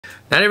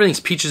Not everything's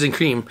peaches and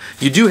cream.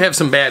 You do have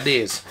some bad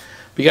days.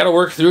 But you gotta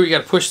work through it, you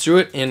gotta push through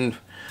it, and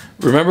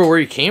remember where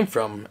you came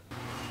from.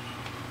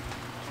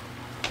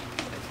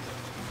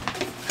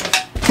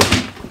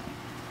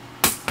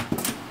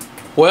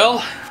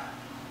 Well,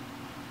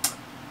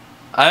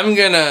 I'm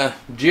gonna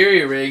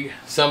jerry rig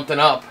something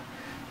up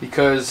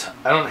because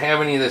I don't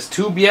have any of this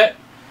tube yet.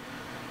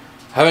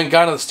 I haven't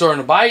gone to the store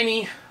to buy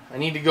any. I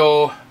need to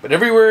go, but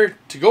everywhere,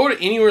 to go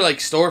to anywhere like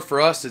store for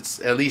us, it's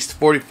at least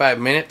 45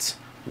 minutes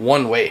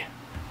one way.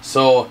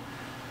 So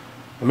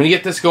I'm gonna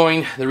get this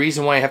going. The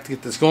reason why I have to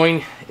get this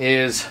going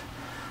is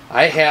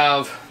I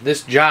have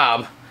this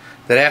job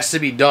that has to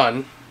be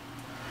done,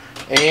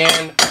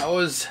 and I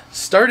was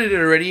started it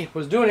already,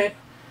 was doing it,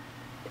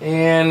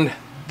 and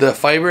the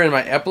fiber in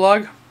my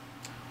epilogue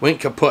went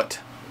kaput.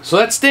 So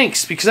that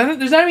stinks because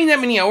there's not even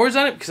that many hours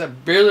on it because I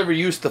barely ever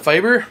used the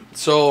fiber,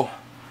 so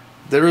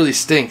that really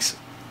stinks.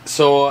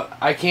 So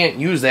I can't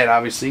use that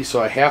obviously,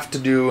 so I have to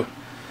do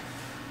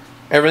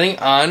everything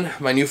on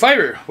my new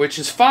fiber, which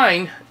is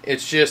fine.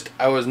 It's just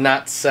I was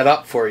not set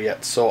up for it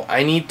yet, so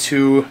I need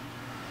to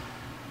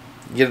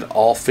get it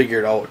all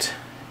figured out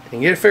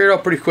and get it figured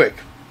out pretty quick.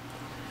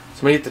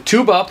 So I'm gonna get the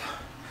tube up.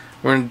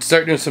 We're gonna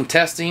start doing some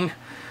testing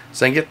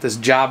so I can get this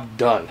job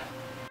done.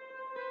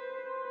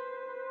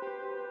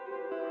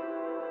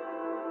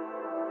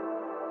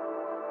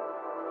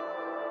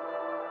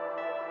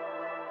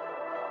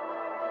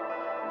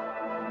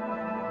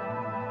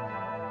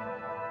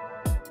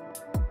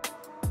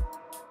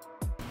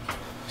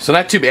 So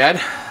not too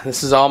bad.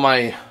 This is all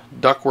my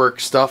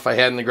ductwork stuff I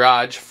had in the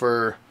garage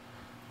for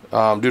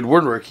doing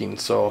woodworking,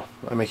 so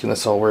I'm making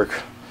this all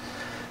work.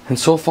 And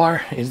so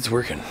far, it's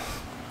working.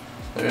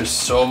 There's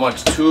so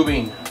much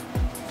tubing.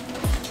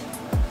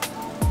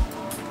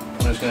 I'm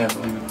just gonna have to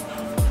leave it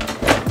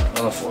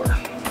on the floor.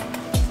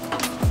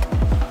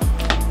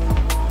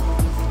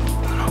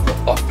 And I'll go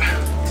up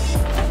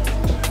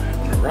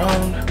and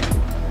around.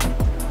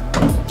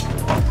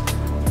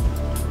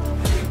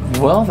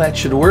 Well, that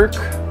should work.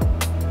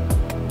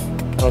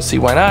 I don't see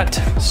why not.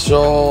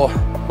 So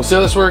we'll see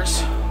how this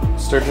works.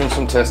 Start doing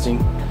some testing.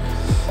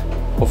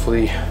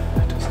 Hopefully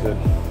it does good.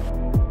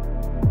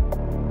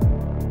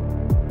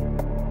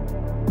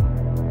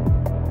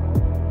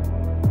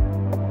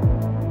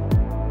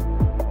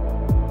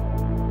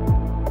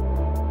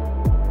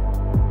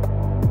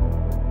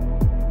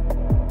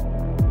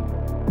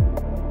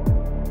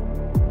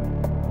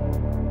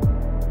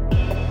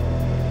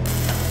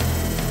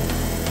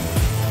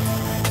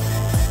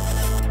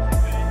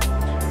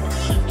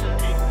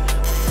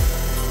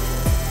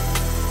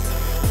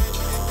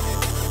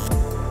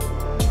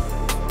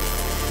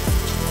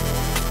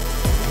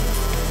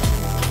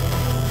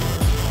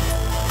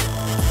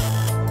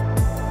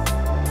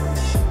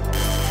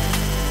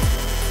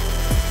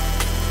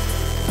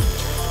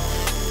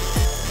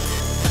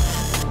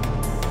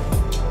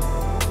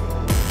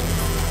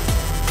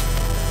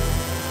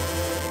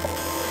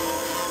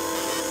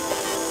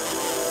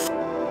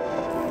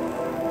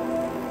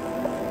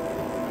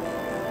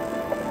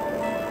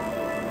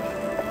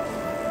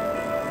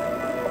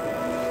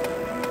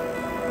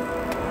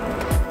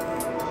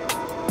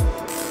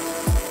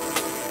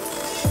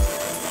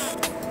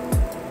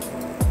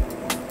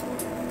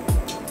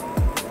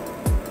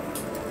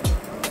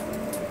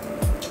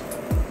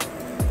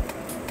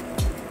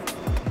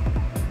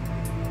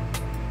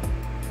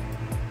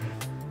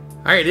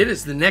 Alright, it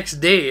is the next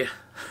day.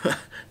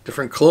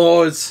 Different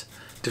clothes,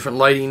 different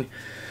lighting.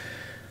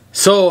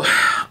 So,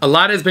 a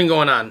lot has been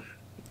going on.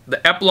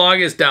 The epilogue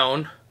is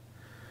down.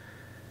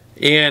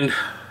 And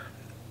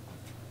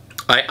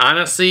I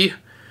honestly,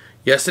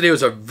 yesterday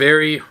was a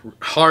very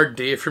hard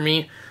day for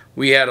me.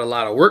 We had a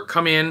lot of work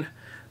come in.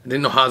 I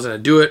didn't know how I was going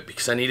to do it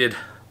because I needed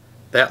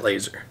that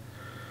laser.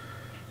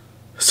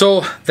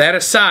 So, that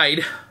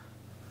aside,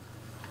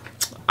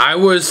 I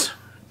was...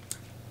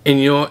 And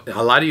you know,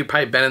 a lot of you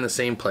probably been in the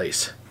same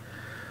place.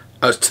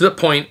 I was to the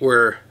point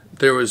where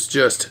there was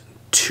just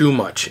too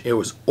much. It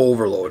was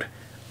overload.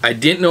 I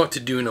didn't know what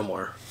to do no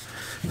more.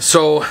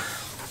 So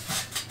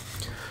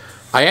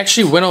I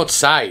actually went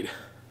outside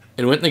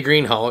and went in the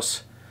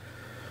greenhouse,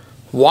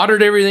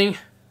 watered everything,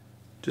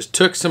 just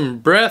took some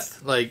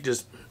breath, like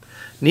just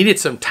needed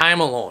some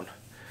time alone.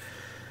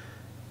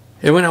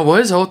 And when I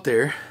was out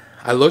there,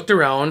 I looked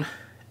around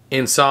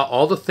and saw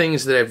all the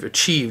things that I've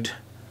achieved,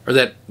 or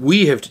that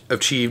we have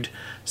achieved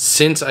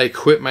since I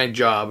quit my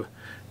job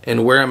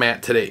and where I'm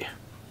at today.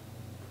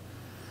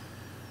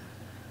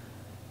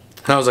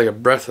 That was like a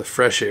breath of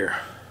fresh air.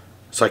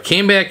 So I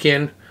came back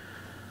in,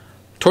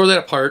 tore that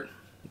apart,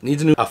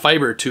 needs a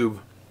fiber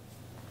tube.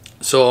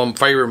 So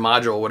fiber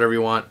module, whatever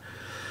you want.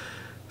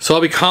 So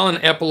I'll be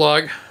calling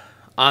Epilogue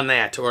on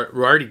that, or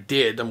already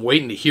did. I'm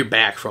waiting to hear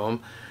back from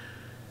them.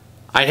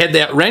 I had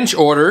that wrench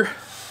order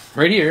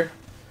right here.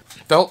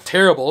 Felt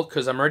terrible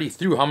because I'm already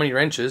through how many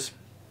wrenches.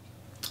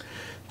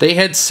 They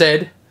had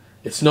said,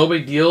 it's no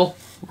big deal.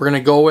 We're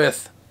going to go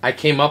with, I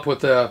came up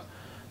with a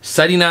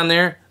setting on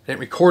there. I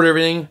didn't record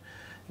everything.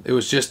 It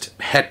was just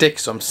hectic,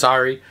 so I'm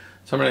sorry.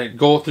 So I'm going to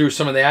go through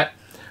some of that.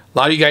 A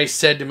lot of you guys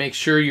said to make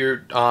sure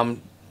you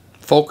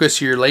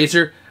focus your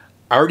laser.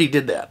 I already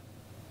did that.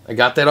 I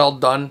got that all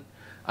done.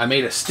 I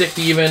made a stick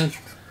even.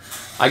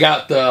 I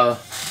got the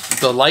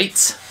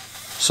lights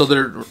so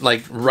they're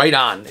like right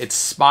on. It's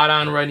spot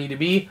on where I need to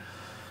be.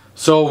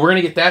 So we're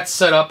gonna get that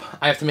set up.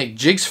 I have to make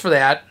jigs for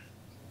that.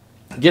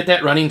 Get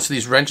that running so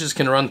these wrenches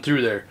can run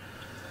through there.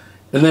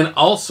 And then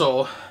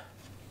also,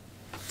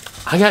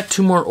 I got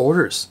 2 more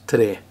orders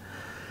today.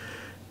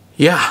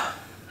 Yeah,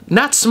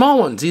 not small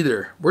ones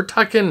either. We're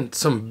talking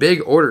some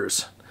big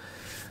orders.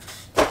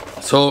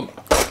 So,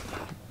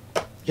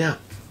 yeah.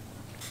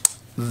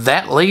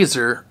 That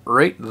laser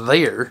right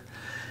there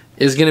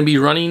is going to be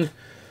running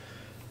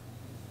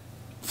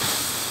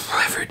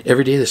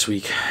every day this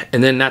week.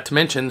 And then not to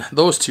mention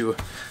those 2.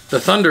 The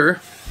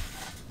Thunder,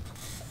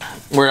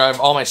 where I have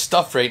all my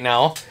stuff right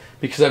now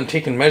because I'm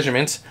taking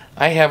measurements,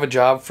 I have a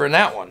job for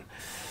that one.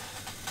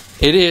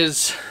 It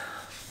is,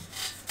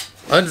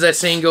 how does that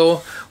saying go?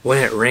 When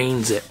it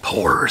rains, it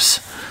pours.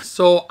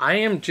 So I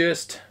am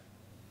just,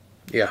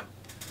 yeah.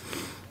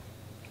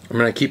 I'm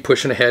going to keep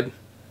pushing ahead.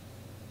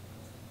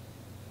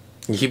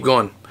 And keep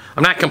going.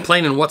 I'm not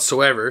complaining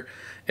whatsoever.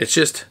 It's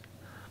just,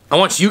 I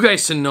want you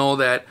guys to know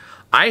that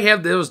I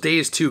have those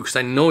days too, because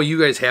I know you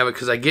guys have it,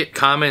 because I get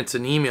comments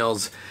and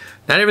emails.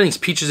 Not everything's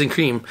peaches and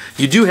cream.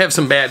 You do have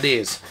some bad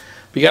days.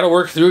 But you got to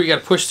work through it. You got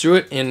to push through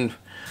it and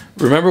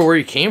remember where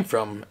you came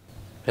from.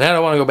 And I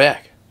don't want to go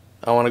back.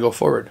 I want to go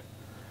forward.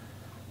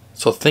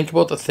 So think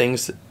about the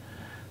things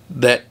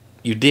that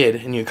you did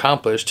and you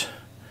accomplished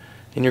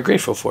and you're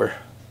grateful for.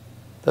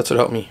 That's what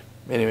helped me.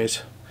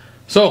 Anyways.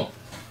 So,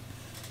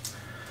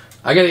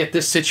 I got to get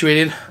this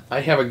situated.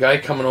 I have a guy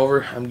coming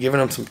over. I'm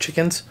giving him some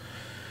chickens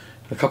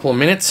in a couple of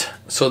minutes.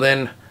 So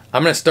then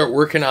I'm going to start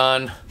working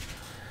on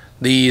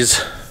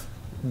these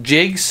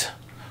jigs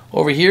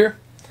over here.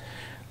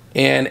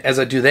 And as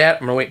I do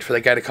that, I'm going to wait for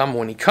that guy to come.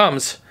 When he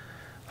comes,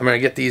 I'm going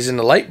to get these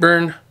into light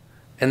burn.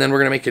 And then we're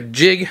going to make a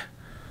jig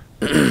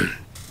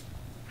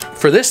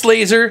for this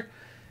laser.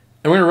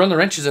 And we're going to run the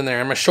wrenches in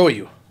there. I'm going to show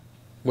you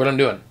what I'm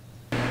doing.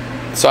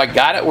 So I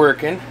got it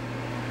working.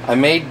 I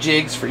made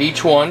jigs for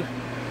each one.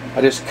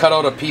 I just cut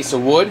out a piece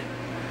of wood.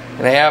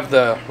 And I have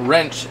the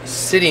wrench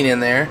sitting in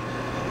there.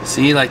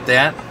 See, like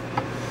that.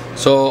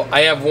 So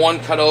I have one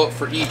cut out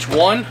for each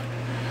one.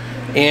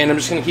 And I'm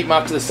just going to keep them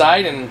off to the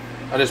side. And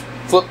I'll just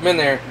flip them in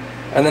there.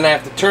 And then I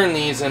have to turn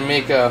these and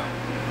make a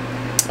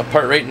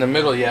part right in the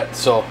middle yet.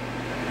 So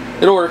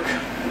it'll work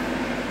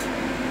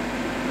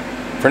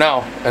for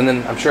now, and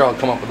then I'm sure I'll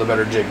come up with a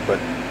better jig, but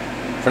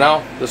for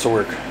now this will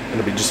work.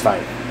 It'll be just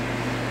fine.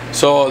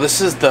 So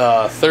this is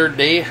the 3rd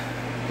day.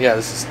 Yeah,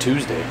 this is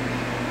Tuesday.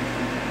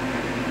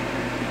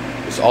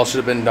 This all should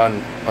have been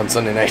done on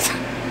Sunday night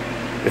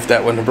if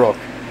that wouldn't have broke.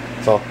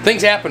 So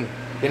things happen.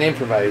 You can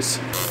improvise.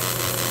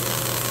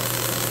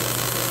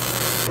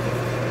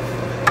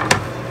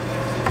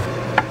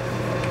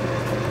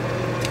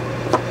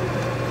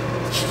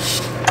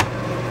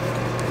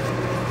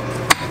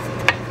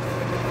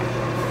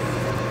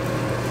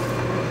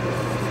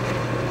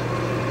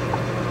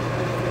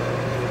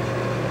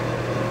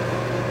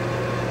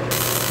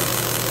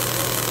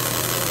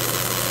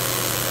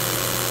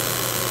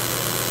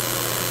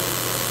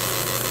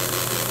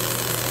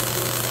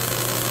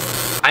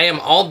 I am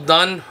all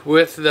done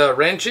with the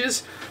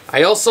wrenches.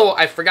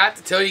 I forgot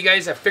to tell you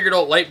guys, I figured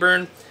out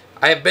Lightburn.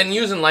 I have been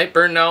using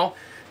Lightburn now.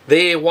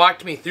 They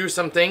walked me through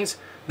some things.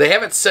 They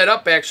have it set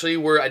up actually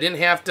where I didn't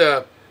have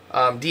to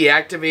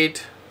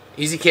deactivate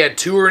EasyCAD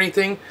 2 or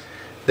anything.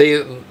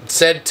 They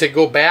said to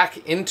go back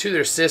into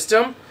their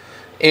system,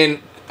 and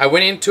I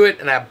went into it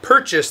and I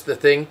purchased the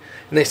thing,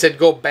 and they said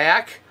go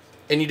back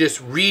and you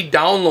just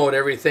re-download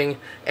everything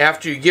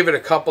after you give it a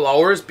couple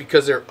hours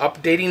because they're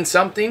updating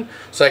something.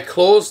 So I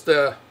closed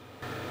the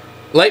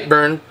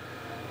Lightburn,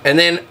 and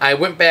then I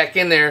went back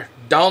in there,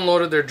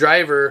 downloaded their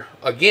driver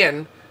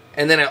again,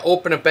 and then I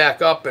opened it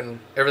back up and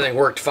everything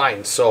worked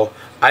fine. So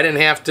I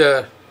didn't have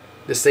to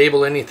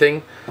disable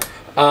anything.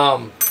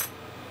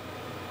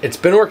 It's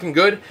been working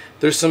good.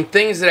 There's some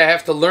things that I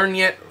have to learn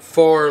yet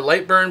for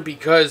Lightburn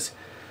because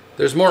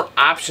there's more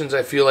options,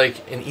 I feel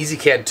like, in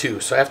EasyCAD 2.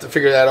 So I have to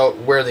figure that out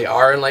where they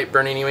are in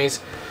Lightburn anyways.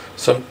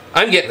 So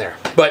I'm getting there.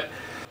 But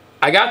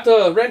I got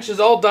the wrenches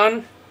all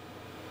done.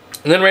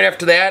 And then right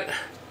after that,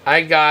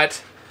 I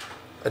got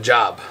a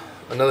job.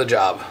 Another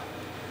job.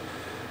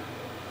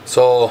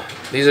 So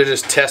these are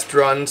just test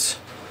runs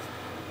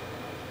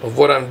of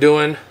what I'm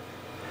doing.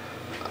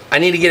 I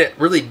need to get it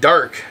really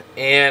dark.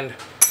 And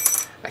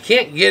I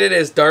can't get it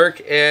as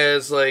dark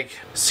as like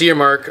Sierra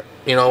Mark,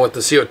 you know, with the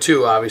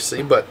CO2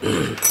 obviously, but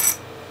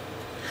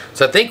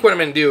so I think what I'm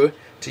going to do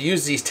to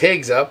use these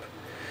tags up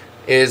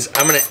is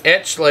I'm going to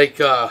etch like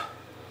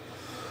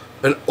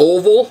an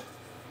oval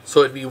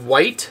so it'd be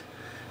white,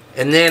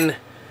 and then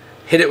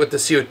hit it with the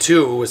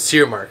CO2 with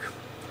Sierra Mark,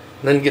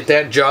 and then get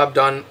that job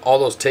done. All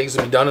those tags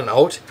will be done and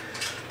out,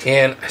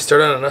 and I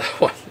started on another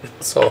one.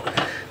 So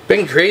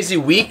been a crazy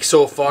week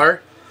so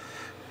far.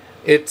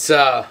 It's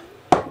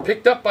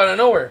picked up out of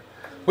nowhere,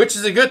 which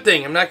is a good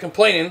thing. I'm not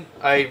complaining.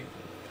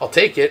 I'll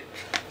take it.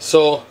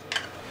 So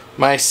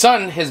My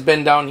son has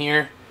been down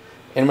here,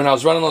 and when I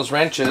was running those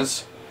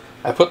wrenches,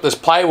 I put this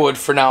plywood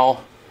for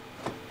now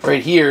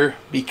right here,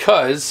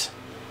 because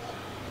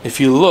if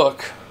you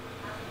look,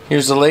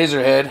 here's the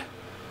laser head,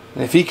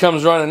 and if he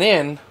comes running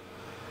in,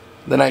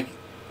 then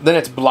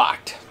it's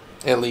blocked,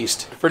 at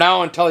least for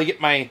now, until I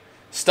get my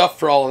stuff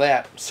for all of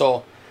that.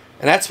 So,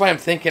 and that's why I'm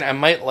thinking I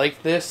might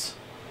like this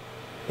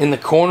in the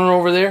corner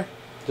over there,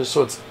 just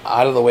so it's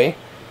out of the way.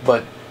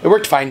 But it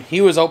worked fine.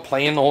 He was out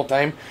playing the whole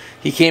time.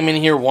 He came in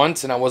here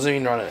once and I wasn't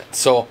even running it.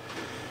 So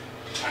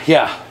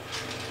yeah,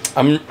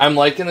 I'm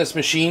liking this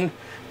machine.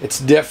 It's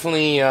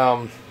definitely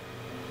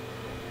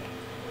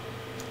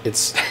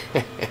it's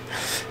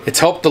it's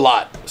helped a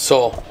lot.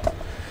 So,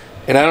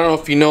 and I don't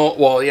know if you know,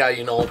 well, yeah,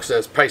 you know, because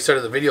I probably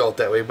started the video out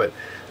that way, but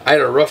I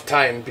had a rough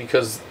time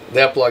because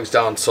that plug's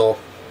down. So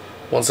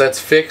once that's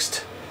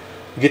fixed,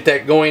 get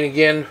that going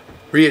again,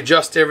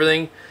 readjust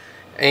everything,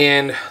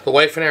 and the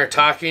wife and I are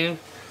talking,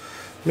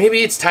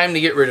 maybe it's time to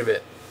get rid of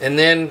it. And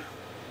then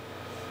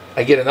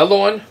I get another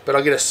one, but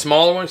I'll get a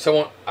smaller one,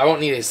 so I won't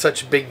need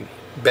such a big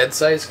bed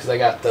size, because I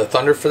got the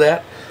Thunder for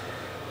that.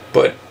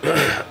 But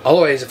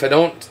otherwise, if I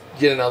don't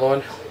get another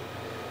one,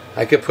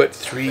 I could put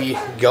 3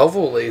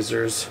 Galvo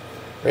lasers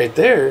right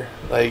there,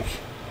 like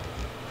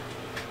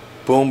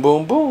boom,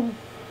 boom, boom.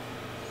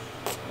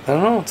 I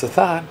don't know, it's a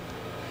thought.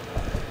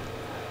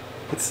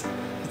 It's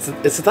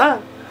a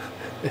thought.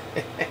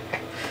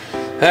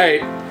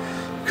 Alright,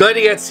 glad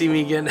you got to see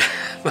me again.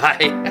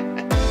 Bye.